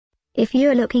If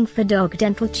you're looking for dog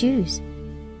dental chews,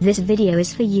 this video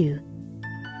is for you.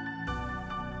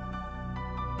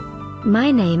 My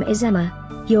name is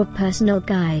Emma, your personal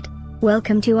guide.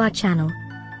 Welcome to our channel.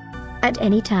 At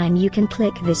any time you can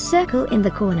click this circle in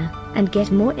the corner, and get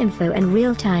more info and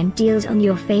real-time deals on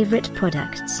your favorite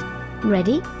products.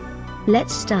 Ready?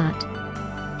 Let's start.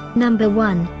 Number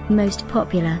 1, Most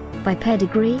Popular, by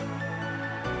Pedigree.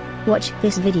 Watch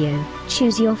this video,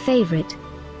 choose your favorite.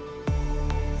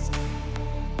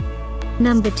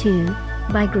 Number 2,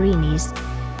 by Greenies.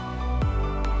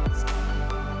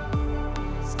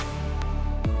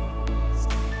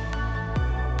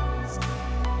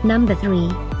 Number 3,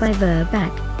 by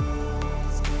Virbac.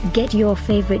 Get your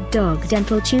favorite dog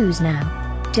dental chews now.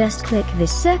 Just click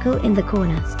this circle in the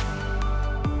corner.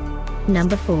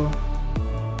 Number 4.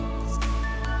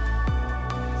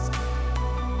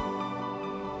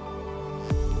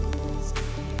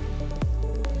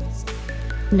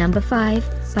 Number 5,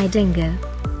 by Dingo.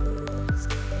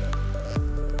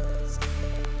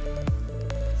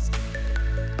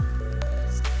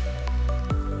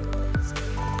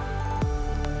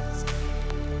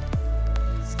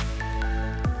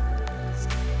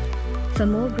 For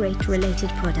more great related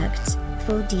products,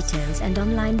 full details and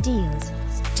online deals,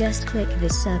 just click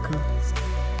this circle.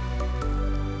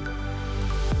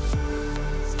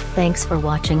 Thanks for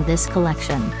watching this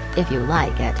collection. If you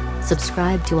like it,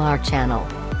 subscribe to our channel.